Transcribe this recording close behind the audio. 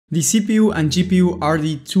The CPU and GPU are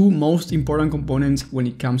the two most important components when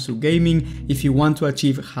it comes to gaming if you want to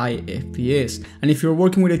achieve high FPS. And if you're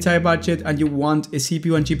working with a tight budget and you want a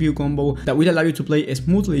CPU and GPU combo that will allow you to play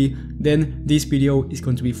smoothly, then this video is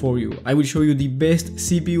going to be for you. I will show you the best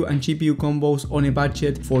CPU and GPU combos on a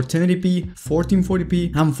budget for 1080p,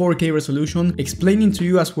 1440p and 4K resolution, explaining to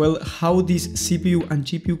you as well how these CPU and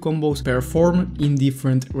GPU combos perform in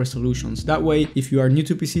different resolutions. That way, if you are new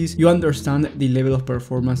to PCs, you understand the level of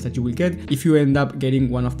performance that you will get if you end up getting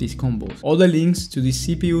one of these combos. All the links to the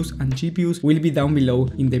CPUs and GPUs will be down below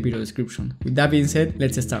in the video description. With that being said,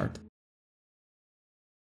 let's start.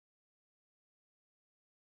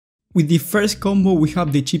 With the first combo, we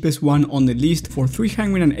have the cheapest one on the list for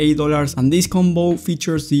 $308, and this combo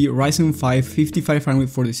features the Ryzen 5 5500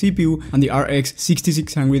 for the CPU and the RX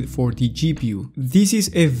 6600 for the GPU. This is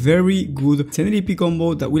a very good 1080p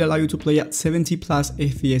combo that will allow you to play at 70 plus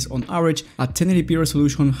FPS on average at 1080p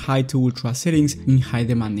resolution, high to ultra settings in high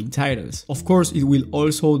demanding titles. Of course, it will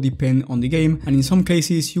also depend on the game, and in some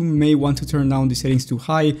cases you may want to turn down the settings to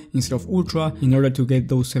high instead of ultra in order to get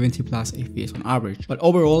those 70 plus FPS on average. But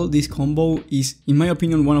overall, this combo is, in my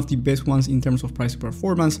opinion, one of the best ones in terms of price to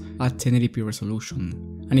performance at 1080p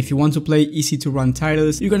resolution. And if you want to play easy to run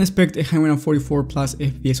titles, you can expect 144 plus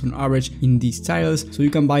FPS on average in these titles, so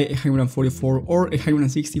you can buy a 144 or a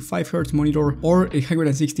 165Hz monitor or a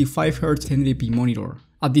 165Hz 1080p monitor.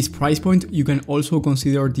 At this price point, you can also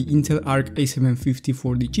consider the Intel Arc A750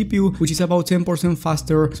 for the GPU, which is about 10%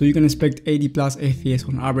 faster, so you can expect 80 plus FPS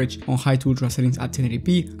on average on high to ultra settings at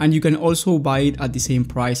 1080p, and you can also buy it at the same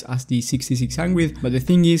price as the 6600, but the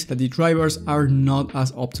thing is that the drivers are not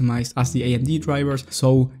as optimized as the AMD drivers,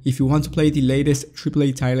 so if you want to play the latest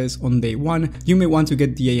AAA titles on day one, you may want to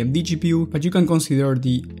get the AMD GPU, but you can consider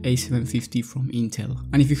the A750 from Intel.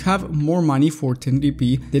 And if you have more money for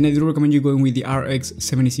 1080p, then I do recommend you going with the RX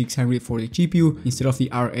 7600 for the GPU instead of the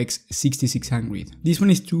RX 6600. This one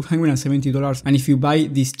is $270, and if you buy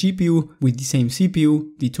this GPU with the same CPU,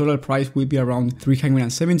 the total price will be around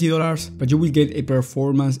 $370, but you will get a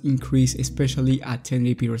performance increase, especially at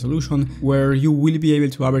 1080p resolution, where you will be able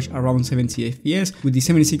to average around 70 FPS. With the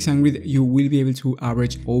 7600, you will be able to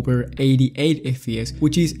average over 88 FPS,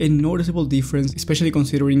 which is a noticeable difference, especially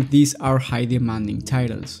considering these are high demanding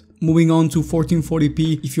titles. Moving on to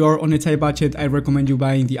 1440p, if you are on a tight budget, I recommend you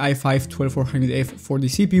buying the i5 12400F for the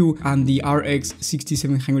CPU and the RX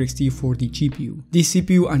 6700XT for the GPU. This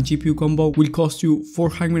CPU and GPU combo will cost you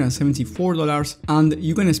 $474, and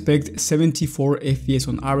you can expect 74 FPS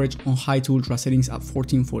on average on high to ultra settings at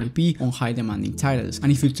 1440p on high demanding titles.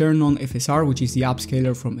 And if you turn on FSR, which is the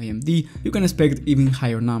upscaler from AMD, you can expect even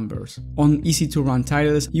higher numbers. On easy to run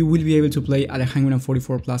titles, you will be able to play at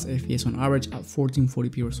 144 plus FPS on average at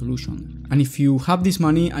 1440p resolution. And if you have this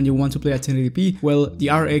money and you want to play at 1080p, well, the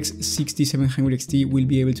RX 6700XT will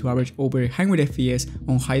be able to average over 100 FPS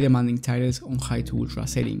on high demanding titles on high to ultra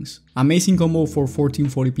settings. Amazing combo for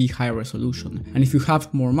 1440p high resolution. And if you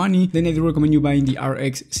have more money, then I do recommend you buying the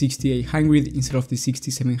RX 6800 instead of the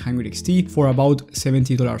 6700XT for about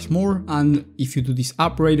 $70 more. And if you do this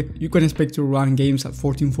upgrade, you can expect to run games at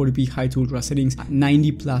 1440p high to ultra settings at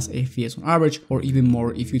 90 plus FPS on average, or even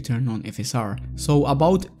more if you turn on FSR. So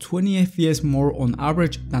about 20 FPS more on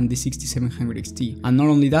average than the 6700XT. And not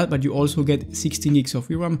only that, but you also get 16 gigs of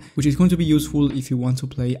VRAM, which is going to be useful if you want to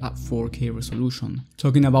play at 4K resolution.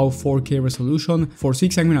 Talking about 4K resolution, for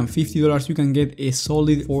 $650 you can get a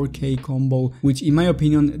solid 4K combo, which in my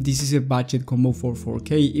opinion, this is a budget combo for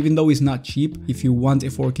 4K, even though it's not cheap. If you want a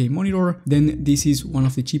 4K monitor, then this is one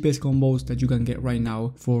of the cheapest combos that you can get right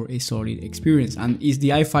now for a solid experience. And it's the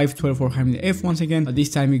i5 12400F once again, but this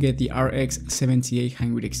time you get the RX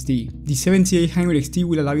 7800XT. The 7800XT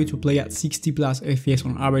will allow you to play at 60 plus FPS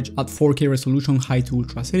on average at 4K resolution, high to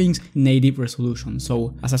ultra settings, native resolution.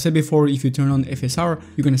 So as I said before, if you turn on FSR,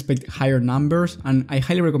 you can expect higher numbers, and I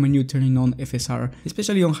highly recommend you turning on FSR,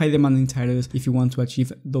 especially on high demanding titles if you want to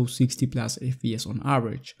achieve those 60 plus FPS on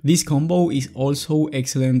average. This combo is also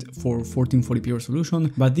excellent for 1440p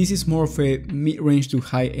resolution, but this is more of a mid-range to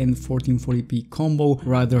high-end 1440p combo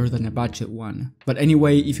rather than a budget one. But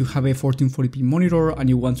anyway, if you have a 1440p monitor and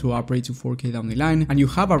you want to upgrade to 4K down the line, and you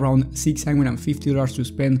have around $650 to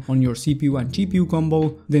spend on your CPU and GPU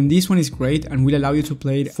combo, then this one is great and will allow you to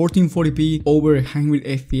play 1440p over 100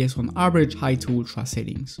 FPS FPS on average, high to ultra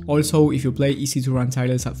settings. Also, if you play easy to run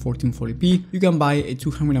titles at 1440p, you can buy a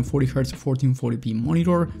 240Hz 1440p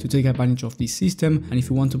monitor to take advantage of this system, and if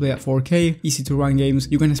you want to play at 4K, easy to run games,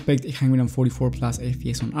 you can expect 144 plus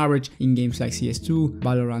FPS on average in games like CS2,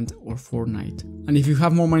 Valorant or Fortnite. And if you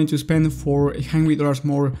have more money to spend, for $100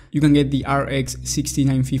 more, you can get the RX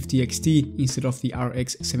 6950 XT instead of the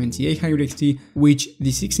RX 7800 XT, which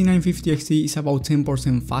the 6950 XT is about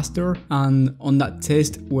 10% faster, and on that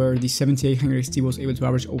test where the 7800 XT was able to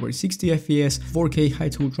average over 60 FPS, 4K high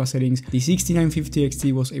to ultra settings, the 6950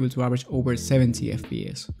 XT was able to average over 70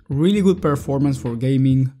 FPS. Really good performance for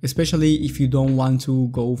gaming, especially if you don't want to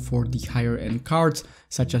go for the higher end cards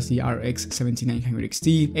such as the RX 7900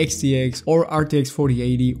 XT, XTX or RTX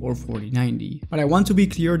 4080 or 4090. But I want to be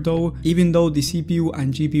clear though, even though the CPU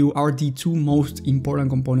and GPU are the two most important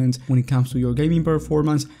components when it comes to your gaming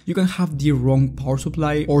performance, you can have the wrong power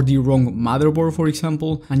supply or the wrong motherboard, for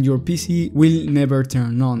example, and your PC will never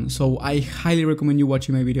turn on. So I highly recommend you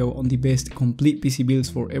watching my video on the best complete PC builds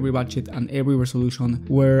for every budget and every resolution,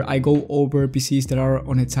 where I go over PCs that are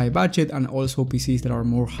on a tight budget and also PCs that are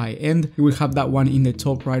more high end. You will have that one in the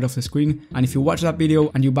top right of the screen, and if you watch that video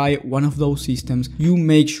and you buy one of those systems, you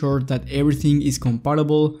make sure that everything is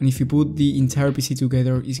compatible, and if you put the entire PC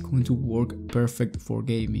together, it's going to work perfect for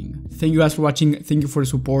gaming. Thank you guys for watching, thank you for the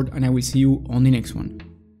support, and I will see you on the next one.